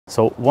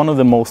So one of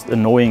the most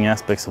annoying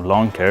aspects of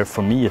lawn care,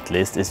 for me at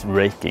least, is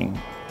raking.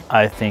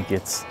 I think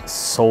it's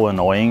so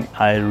annoying.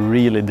 I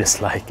really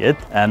dislike it.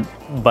 And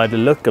by the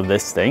look of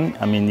this thing,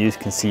 I mean, you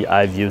can see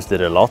I've used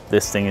it a lot.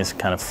 This thing is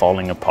kind of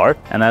falling apart.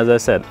 And as I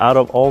said, out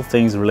of all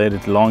things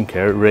related to lawn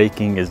care,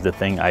 raking is the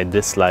thing I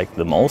dislike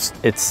the most.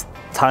 It's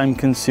time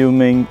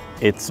consuming,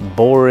 it's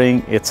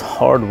boring, it's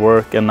hard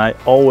work, and I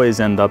always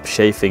end up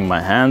chafing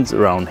my hands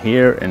around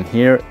here and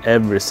here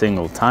every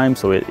single time,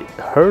 so it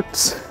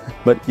hurts.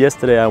 But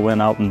yesterday I went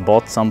out and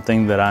bought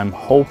something that I'm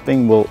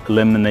hoping will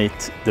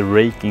eliminate the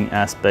raking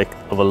aspect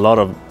of a lot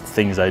of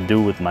things I do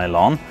with my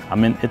lawn. I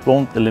mean, it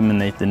won't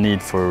eliminate the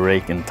need for a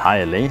rake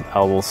entirely.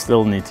 I will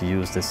still need to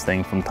use this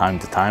thing from time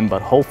to time,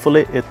 but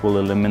hopefully it will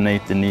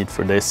eliminate the need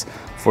for this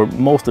for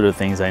most of the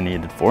things I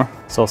need it for.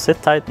 So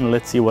sit tight and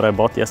let's see what I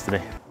bought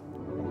yesterday.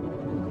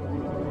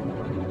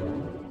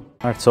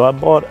 Alright, so I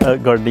bought a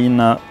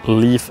Gardena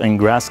Leaf and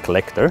Grass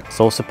Collector.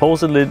 So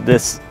supposedly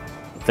this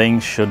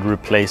thing should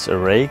replace a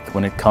rake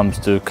when it comes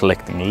to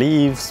collecting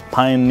leaves,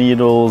 pine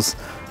needles,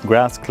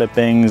 grass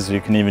clippings.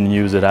 You can even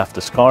use it after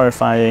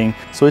scarifying.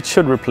 So it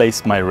should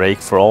replace my rake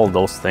for all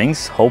those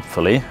things,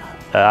 hopefully.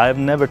 I've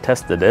never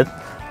tested it.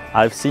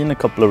 I've seen a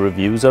couple of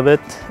reviews of it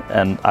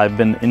and I've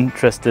been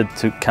interested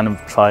to kind of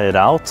try it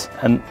out.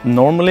 And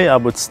normally I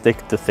would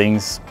stick to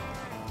things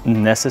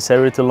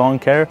necessary to lawn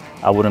care.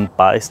 I wouldn't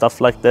buy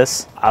stuff like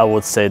this. I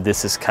would say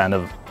this is kind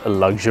of a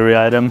luxury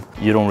item.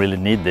 You don't really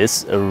need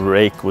this. A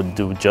rake would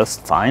do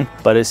just fine,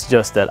 but it's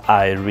just that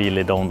I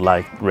really don't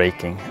like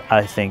raking.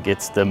 I think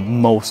it's the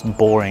most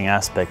boring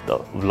aspect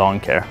of lawn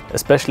care,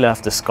 especially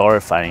after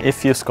scarifying.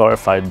 If you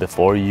scarified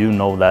before, you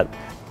know that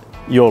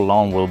your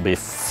lawn will be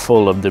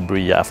full of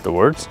debris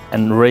afterwards,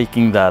 and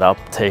raking that up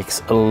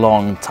takes a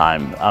long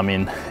time. I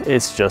mean,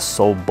 it's just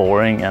so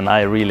boring and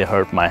I really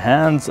hurt my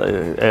hands.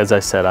 As I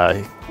said,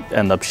 I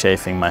end up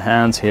chafing my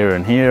hands here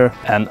and here,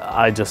 and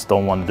I just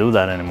don't want to do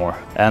that anymore.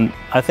 And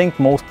I think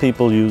most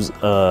people use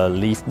a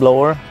leaf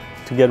blower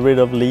to get rid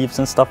of leaves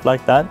and stuff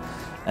like that.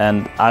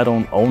 And I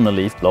don't own a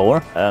leaf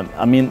blower.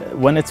 I mean,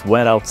 when it's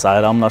wet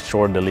outside, I'm not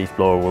sure the leaf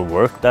blower will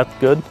work that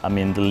good. I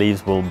mean, the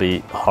leaves will be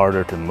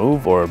harder to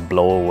move or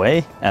blow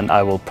away, and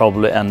I will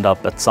probably end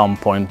up at some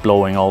point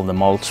blowing all the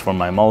mulch from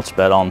my mulch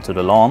bed onto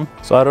the lawn.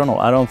 So I don't know,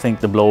 I don't think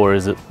the blower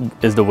is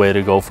the way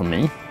to go for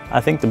me. I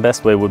think the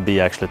best way would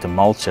be actually to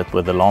mulch it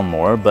with a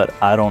lawnmower, but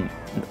I don't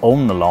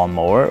own a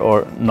lawnmower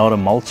or not a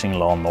mulching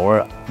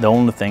lawnmower. The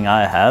only thing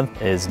I have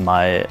is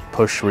my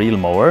push reel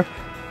mower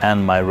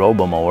and my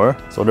robo mower.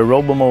 So the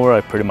robo mower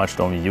I pretty much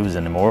don't use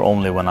anymore,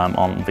 only when I'm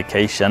on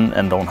vacation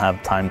and don't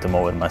have time to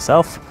mow it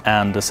myself.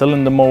 And the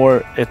cylinder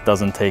mower, it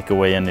doesn't take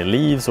away any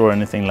leaves or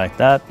anything like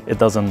that. It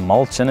doesn't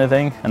mulch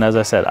anything. And as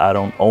I said, I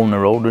don't own a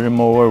rotary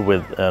mower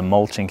with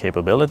mulching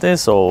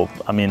capabilities. So,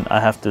 I mean, I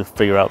have to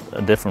figure out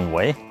a different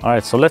way. All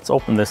right, so let's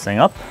open this thing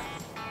up.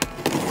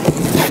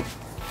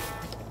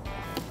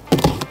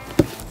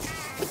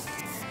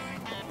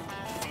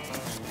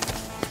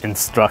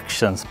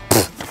 Instructions.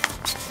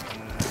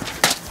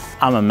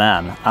 I'm a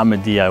man, I'm a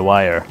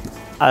DIYer.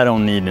 I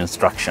don't need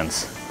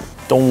instructions.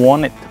 Don't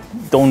want it,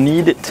 don't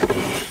need it.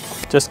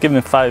 Just give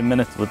me 5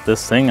 minutes with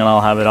this thing and I'll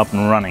have it up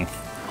and running.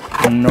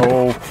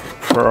 No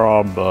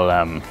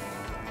problem.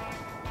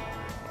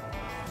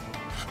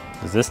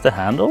 Is this the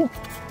handle?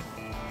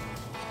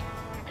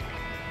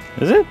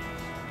 Is it?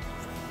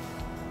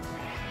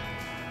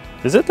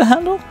 Is it the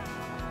handle?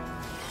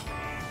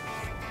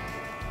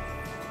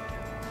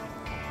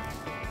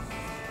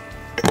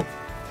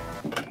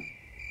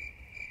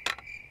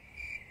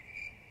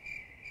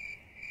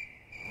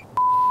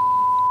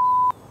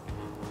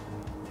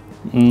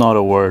 Not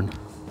a word.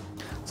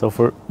 So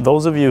for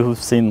those of you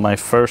who've seen my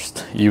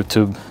first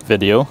YouTube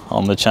video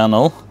on the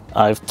channel,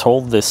 I've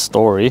told this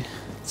story.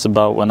 It's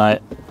about when I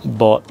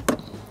bought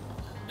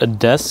a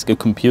desk, a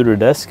computer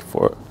desk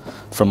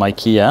from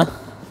IKEA,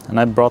 and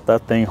I brought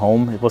that thing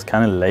home. It was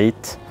kind of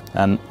late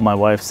and my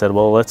wife said,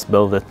 well, let's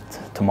build it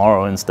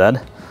tomorrow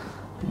instead.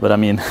 But I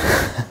mean,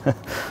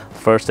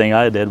 first thing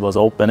I did was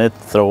open it,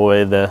 throw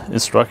away the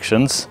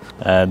instructions,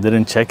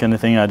 didn't check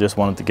anything. I just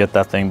wanted to get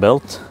that thing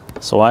built.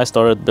 So I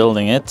started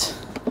building it.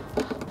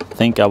 I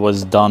think I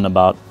was done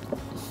about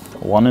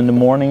 1 in the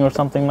morning or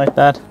something like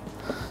that.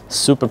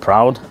 Super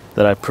proud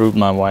that I proved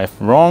my wife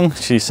wrong.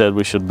 She said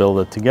we should build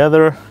it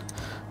together.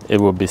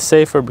 It would be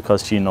safer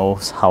because she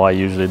knows how I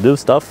usually do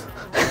stuff.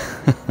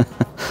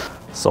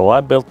 So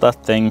I built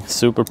that thing,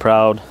 super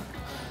proud.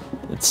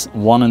 It's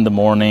 1 in the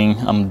morning,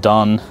 I'm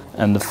done.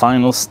 And the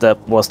final step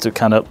was to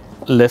kind of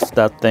lift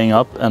that thing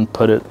up and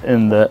put it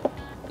in the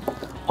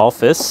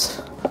office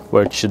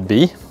where it should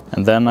be.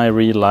 And then I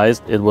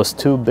realized it was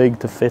too big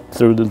to fit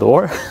through the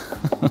door.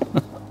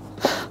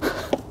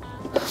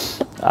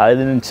 I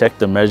didn't check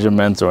the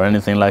measurements or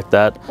anything like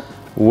that,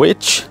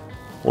 which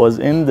was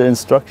in the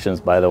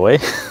instructions, by the way.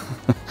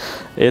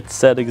 It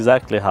said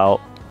exactly how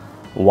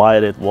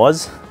wide it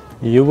was.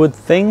 You would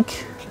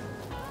think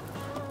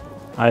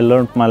I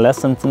learned my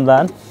lesson from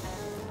that.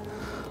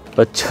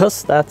 But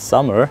just that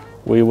summer,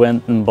 we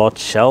went and bought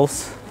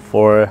shelves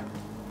for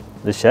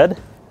the shed.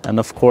 And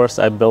of course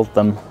I built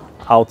them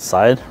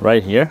outside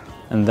right here.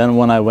 And then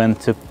when I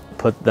went to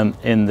put them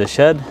in the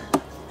shed,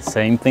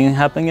 same thing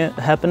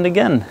happened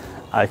again.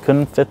 I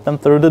couldn't fit them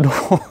through the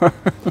door.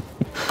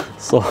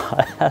 So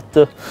I had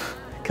to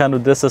kind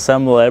of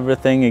disassemble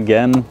everything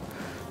again,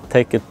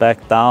 take it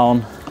back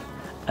down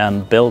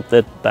and build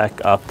it back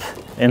up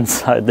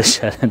inside the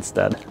shed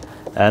instead.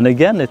 And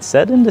again, it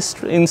said in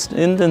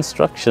the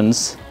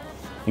instructions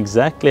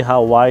exactly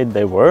how wide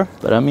they were.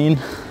 But I mean,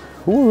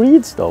 who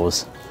reads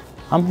those?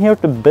 I'm here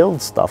to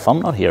build stuff,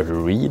 I'm not here to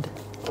read.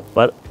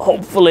 But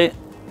hopefully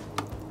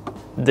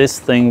this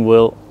thing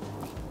will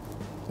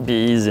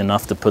be easy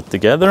enough to put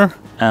together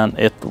and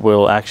it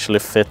will actually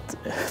fit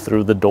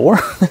through the door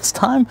this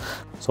time.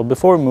 So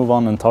before we move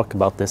on and talk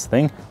about this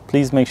thing,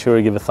 please make sure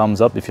you give a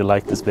thumbs up if you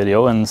like this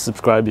video and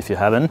subscribe if you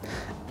haven't.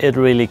 It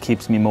really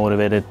keeps me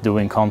motivated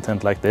doing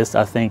content like this.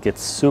 I think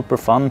it's super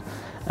fun,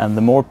 and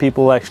the more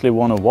people actually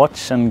want to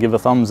watch and give a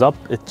thumbs up,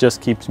 it just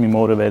keeps me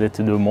motivated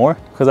to do more,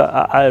 because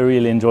I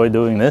really enjoy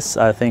doing this.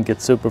 I think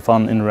it's super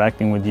fun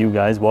interacting with you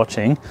guys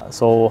watching.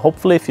 So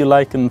hopefully if you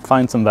like and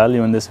find some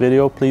value in this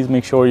video, please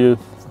make sure you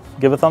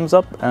give a thumbs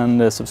up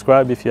and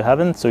subscribe if you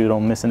haven't, so you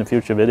don't miss any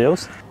future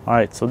videos. All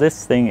right, so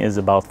this thing is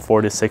about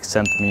 46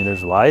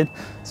 centimeters wide,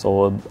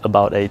 so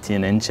about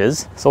 18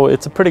 inches. So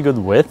it's a pretty good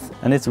width,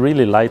 and it's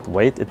really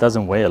lightweight. It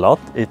doesn't weigh a lot.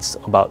 It's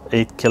about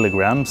 8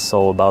 kilograms,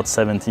 so about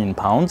 17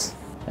 pounds.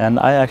 And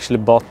I actually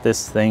bought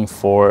this thing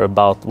for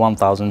about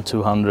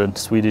 1,200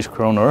 Swedish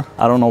kronor.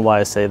 I don't know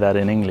why I say that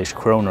in English,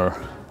 kronor.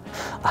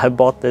 I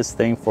bought this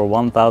thing for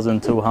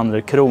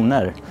 1,200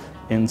 kronor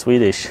in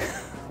Swedish.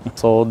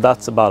 So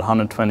that's about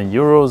 120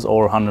 euros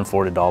or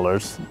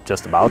 $140,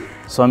 just about.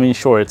 So I mean,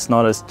 sure, it's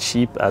not as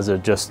cheap as a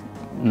just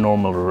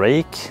normal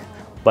rake,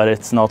 but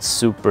it's not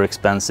super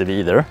expensive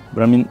either.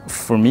 But I mean,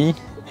 for me,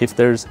 if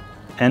there's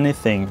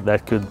anything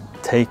that could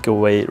take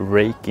away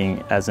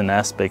raking as an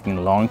aspect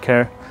in lawn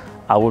care,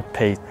 I would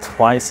pay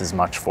twice as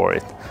much for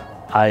it.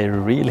 I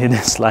really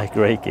dislike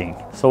raking.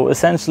 So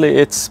essentially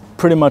it's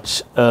pretty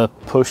much a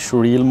push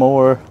reel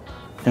mower.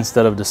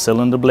 Instead of the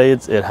cylinder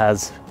blades, it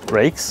has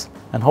rakes.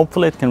 And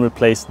hopefully it can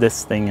replace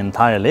this thing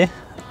entirely.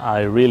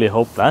 I really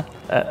hope that.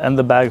 And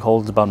the bag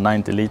holds about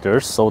 90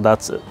 liters, so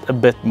that's a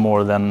bit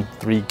more than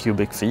 3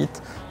 cubic feet.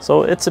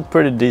 So it's a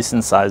pretty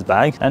decent size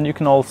bag. And you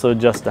can also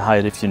adjust the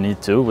height if you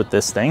need to with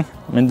this thing.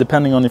 I mean,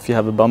 depending on if you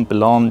have a bumpy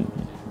lawn,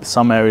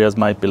 some areas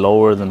might be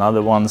lower than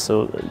other ones,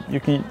 so you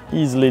can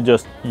easily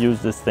just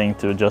use this thing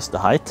to adjust the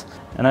height.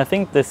 And I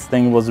think this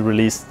thing was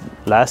released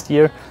last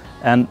year.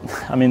 And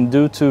I mean,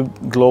 due to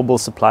global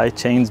supply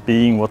chains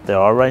being what they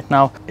are right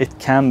now, it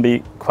can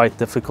be quite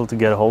difficult to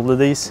get a hold of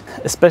these.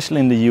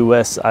 Especially in the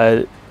US,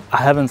 I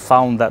haven't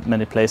found that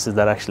many places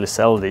that actually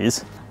sell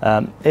these.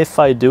 If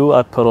I do,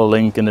 I put a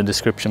link in the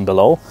description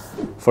below.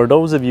 For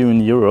those of you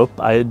in Europe,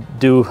 I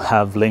do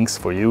have links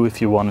for you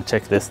if you want to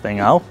check this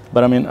thing out.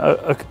 But I mean,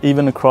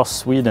 even across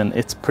Sweden,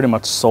 it's pretty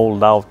much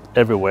sold out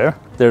everywhere.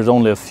 There's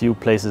only a few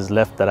places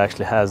left that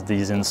actually has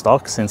these in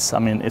stock, since I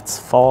mean, it's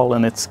fall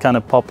and it's kind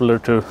of popular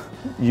to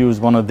use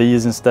one of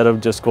these instead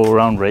of just go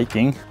around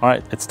raking. All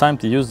right, it's time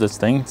to use this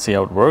thing, see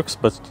how it works.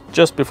 But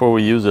just before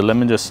we use it, let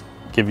me just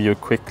give you a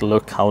quick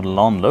look how the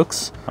lawn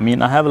looks. I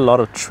mean, I have a lot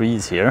of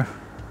trees here,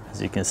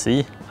 as you can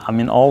see. I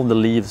mean, all the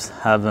leaves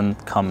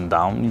haven't come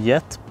down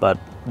yet, but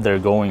they're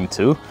going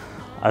to.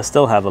 I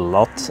still have a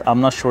lot. I'm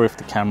not sure if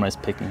the camera is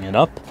picking it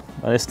up,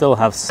 but I still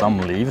have some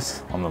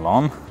leaves on the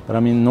lawn. But I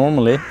mean,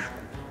 normally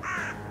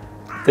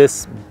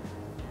this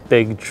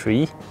big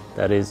tree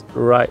that is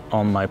right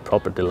on my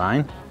property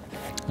line,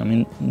 I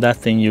mean, that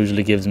thing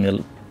usually gives me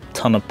a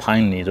ton of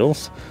pine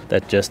needles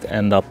that just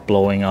end up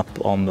blowing up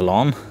on the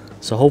lawn.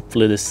 So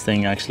hopefully this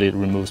thing actually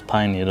removes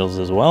pine needles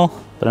as well.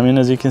 But I mean,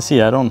 as you can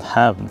see, I don't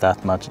have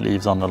that much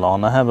leaves on the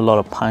lawn. I have a lot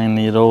of pine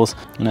needles.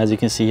 And as you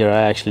can see here,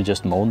 I actually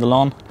just mowed the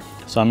lawn.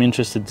 So I'm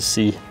interested to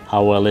see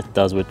how well it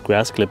does with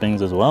grass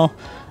clippings as well,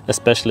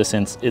 especially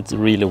since it's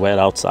really wet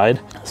outside.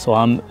 So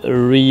I'm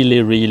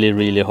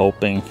really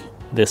hoping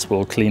this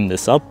will clean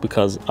this up,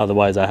 because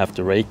otherwise I have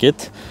to rake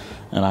it.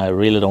 And I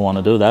really don't want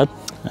to do that.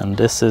 And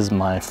this is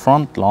my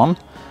front lawn.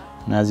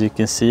 And as you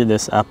can see,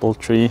 this apple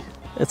tree,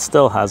 it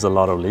still has a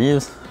lot of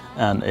leaves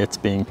and it's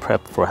being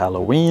prepped for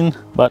Halloween,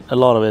 but a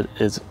lot of it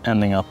is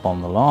ending up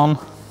on the lawn.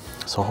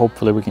 So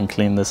hopefully we can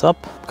clean this up,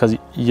 because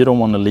you don't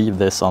want to leave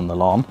this on the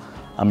lawn.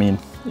 I mean,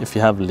 if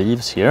you have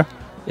leaves here,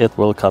 it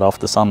will cut off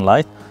the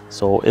sunlight,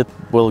 so it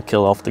will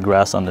kill off the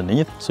grass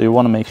underneath. So you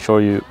want to make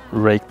sure you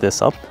rake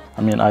this up.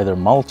 I mean, either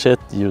mulch it,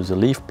 use a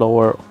leaf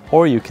blower,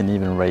 or you can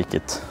even rake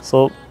it.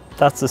 So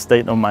that's the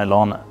state of my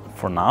lawn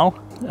for now.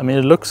 I mean,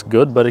 it looks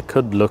good, but it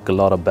could look a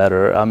lot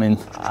better. I mean,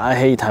 I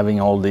hate having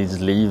all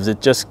these leaves.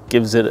 It just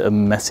gives it a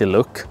messy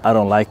look. I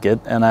don't like it.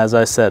 And as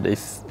I said,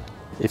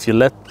 if you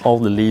let all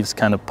the leaves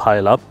kind of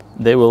pile up,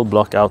 they will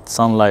block out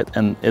sunlight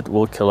and it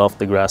will kill off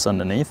the grass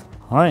underneath.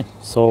 All right,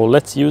 so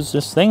let's use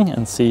this thing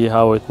and see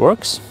how it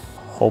works.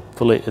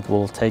 Hopefully it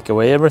will take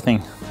away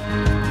everything.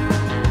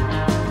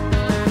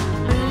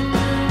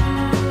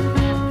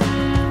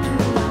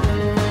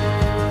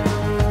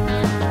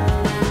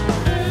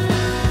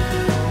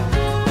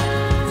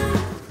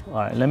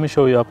 All right, let me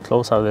show you up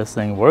close how this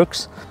thing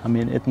works. I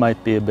mean, it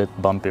might be a bit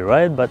bumpy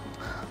ride, but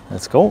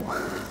let's go.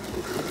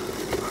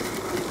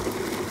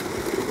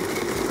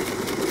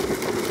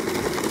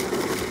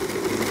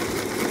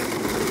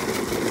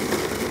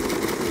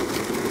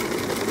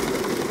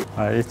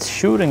 All right, it's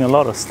shooting a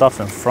lot of stuff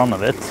in front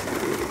of it.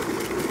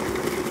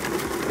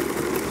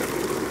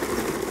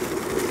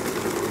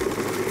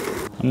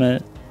 I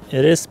mean,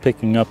 it is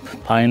picking up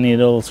pine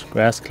needles,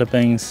 grass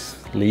clippings,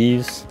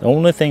 leaves. The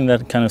only thing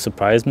that kind of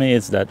surprised me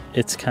is that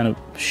it's kind of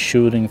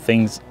shooting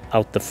things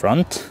out the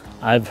front.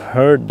 I've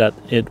heard that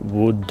it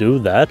would do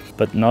that,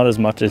 but not as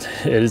much as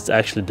it is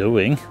actually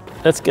doing.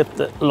 Let's get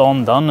the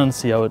lawn done and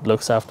see how it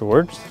looks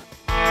afterwards.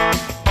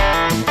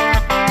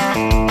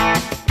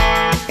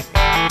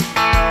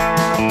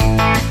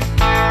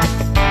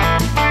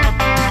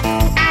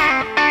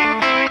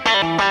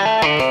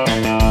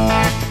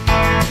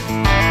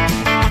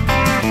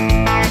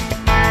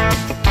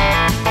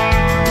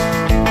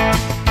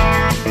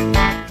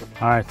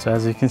 Alright, so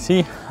as you can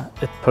see,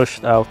 it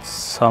pushed out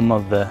some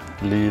of the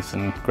leaves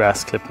and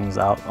grass clippings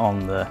out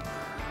on the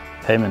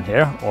pavement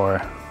here,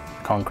 or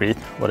concrete,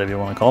 whatever you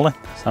want to call it.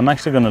 So I'm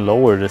actually going to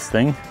lower this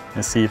thing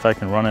and see if I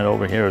can run it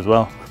over here as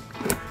well.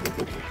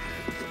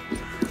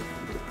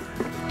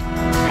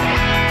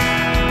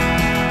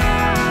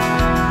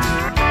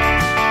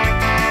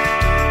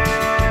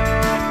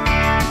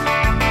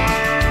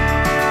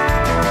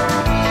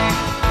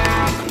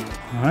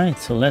 Alright,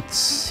 so let's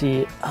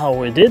see how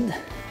we did.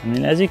 I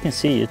mean, as you can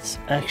see, it's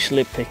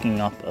actually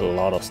picking up a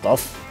lot of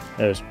stuff.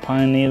 There's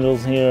pine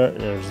needles here,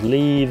 there's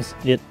leaves.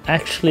 It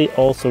actually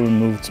also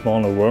removed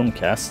smaller worm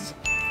casts.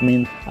 I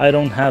mean, I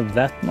don't have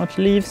that much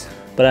leaves,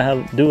 but I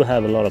do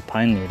have a lot of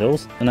pine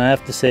needles. And I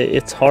have to say,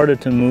 it's harder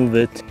to move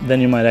it than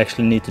you might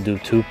actually need to do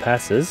 2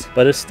 passes,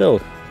 but it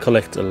still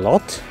collects a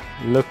lot.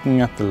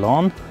 Looking at the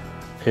lawn,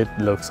 it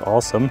looks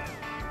awesome.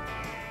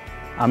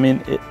 I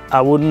mean,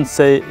 I wouldn't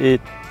say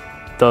it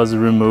does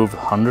remove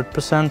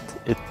 100%,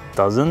 it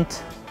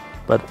doesn't.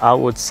 But I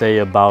would say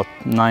about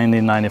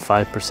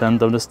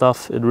 90–95% of the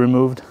stuff it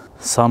removed.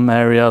 Some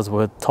areas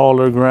with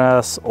taller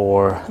grass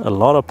or a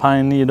lot of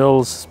pine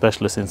needles,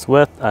 especially since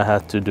wet, I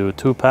had to do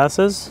 2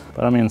 passes.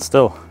 But I mean,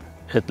 still,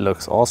 it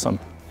looks awesome.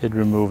 It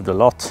removed a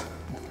lot.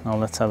 Now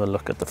let's have a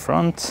look at the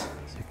front.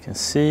 As you can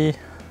see,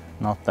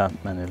 not that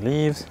many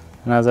leaves.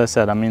 And as I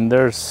said, I mean,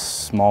 there's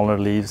smaller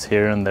leaves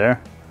here and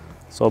there.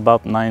 So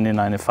about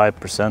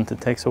 90–95%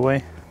 it takes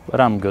away. But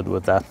I'm good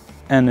with that.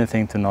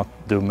 Anything to not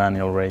do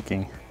manual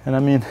raking. And I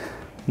mean,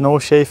 no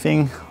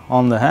chafing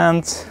on the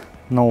hands,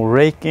 no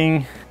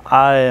raking.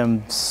 I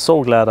am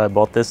so glad I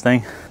bought this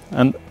thing.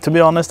 And to be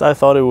honest, I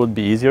thought it would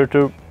be easier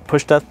to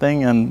push that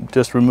thing and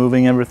just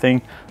removing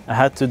everything. I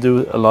had to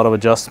do a lot of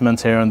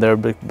adjustments here and there,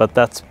 but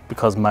that's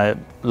because my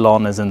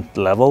lawn isn't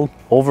level.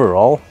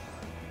 Overall,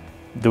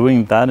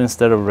 doing that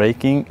instead of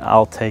raking,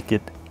 I'll take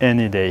it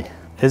any day.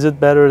 Is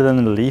it better than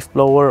a leaf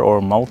blower or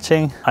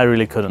mulching? I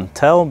really couldn't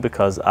tell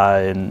because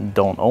I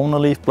don't own a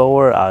leaf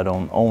blower, I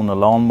don't own a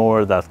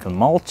lawnmower that can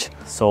mulch,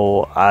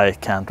 so I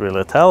can't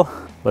really tell.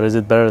 But is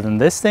it better than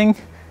this thing?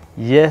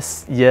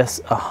 Yes,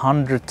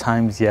 100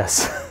 times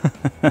yes.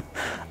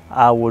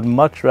 I would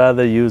much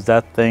rather use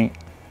that thing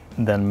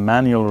than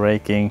manual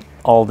raking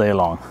all day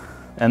long.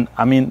 And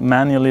I mean,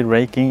 manually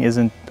raking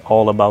isn't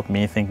all about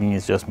me thinking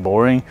it's just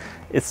boring.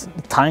 It's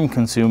time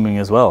consuming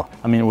as well.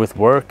 I mean, with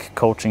work,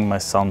 coaching my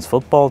son's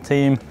football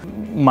team,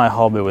 my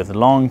hobby with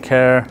lawn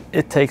care,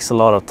 it takes a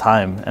lot of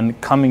time. And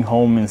coming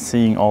home and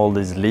seeing all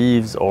these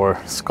leaves or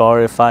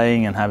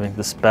scarifying and having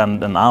to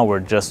spend an hour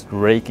just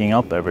raking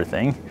up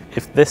everything.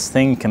 If this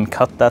thing can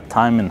cut that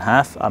time in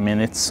half, I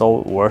mean, it's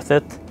so worth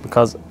it,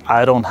 because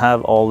I don't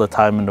have all the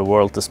time in the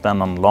world to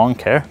spend on lawn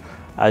care.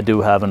 I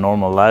do have a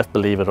normal life,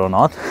 believe it or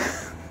not.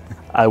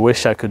 I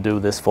wish I could do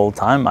this full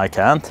time, I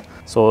can't.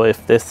 So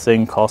if this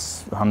thing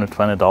costs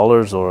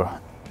 $120 or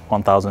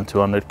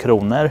 1,200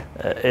 kronor,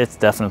 it's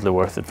definitely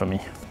worth it for me.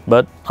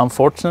 But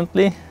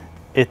unfortunately,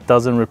 it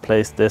doesn't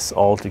replace this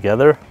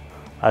altogether.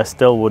 I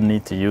still would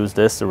need to use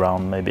this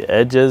around maybe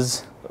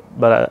edges.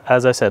 But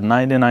as I said,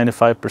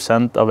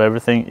 90–95% of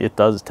everything it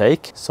does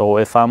take. So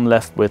if I'm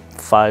left with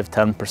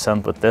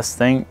 5–10% with this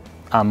thing,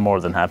 I'm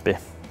more than happy.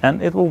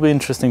 And it will be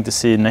interesting to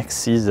see next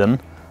season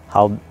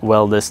how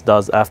well this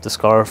does after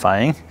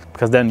scarifying,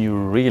 because then you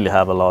really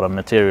have a lot of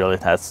material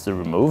it has to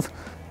remove.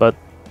 But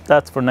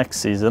that's for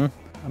next season.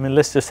 I mean,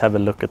 let's just have a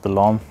look at the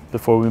lawn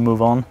before we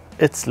move on.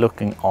 It's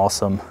looking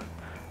awesome,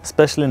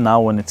 especially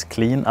now when it's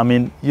clean. I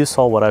mean, you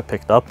saw what I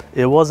picked up.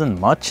 It wasn't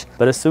much,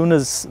 but as soon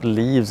as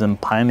leaves and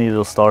pine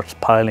needles starts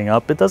piling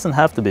up, it doesn't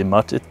have to be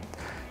much. It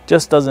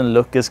just doesn't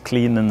look as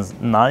clean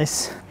and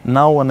nice.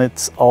 Now when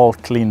it's all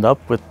cleaned up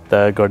with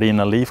the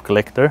Gardena Leaf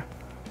Collector,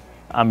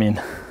 I mean,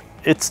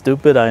 it's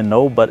stupid, I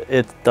know, but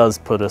it does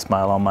put a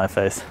smile on my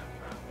face.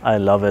 I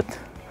love it.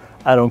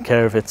 I don't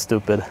care if it's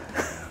stupid.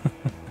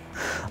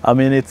 I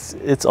mean,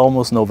 it's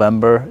almost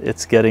November.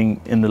 It's getting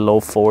in the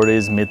low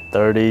 40s, mid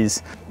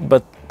 30s.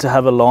 But to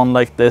have a lawn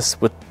like this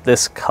with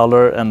this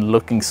color and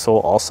looking so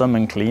awesome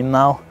and clean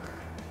now,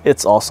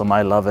 it's awesome.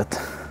 I love it.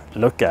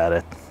 Look at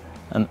it.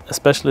 and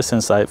especially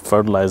since I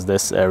fertilized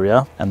this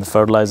area and the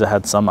fertilizer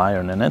had some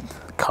iron in it,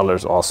 the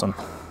color's awesome.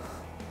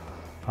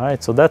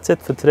 Alright, so that's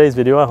it for today's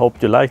video. I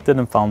hope you liked it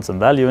and found some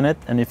value in it,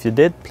 and if you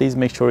did, please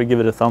make sure you give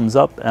it a thumbs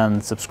up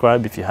and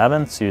subscribe if you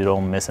haven't, so you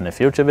don't miss any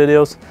future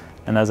videos.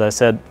 And as I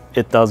said,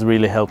 it does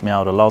really help me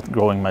out a lot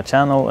growing my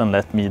channel and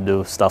let me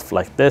do stuff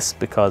like this,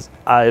 because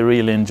I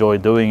really enjoy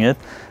doing it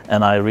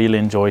and I really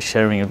enjoy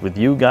sharing it with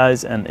you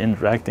guys and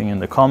interacting in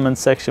the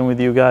comments section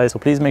with you guys. So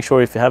please make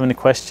sure if you have any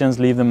questions,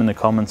 leave them in the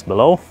comments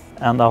below,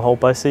 and I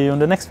hope I see you in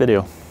the next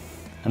video.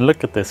 And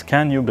look at this,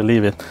 can you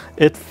believe it?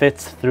 It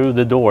fits through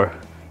the door.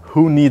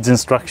 Who needs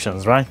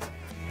instructions, right?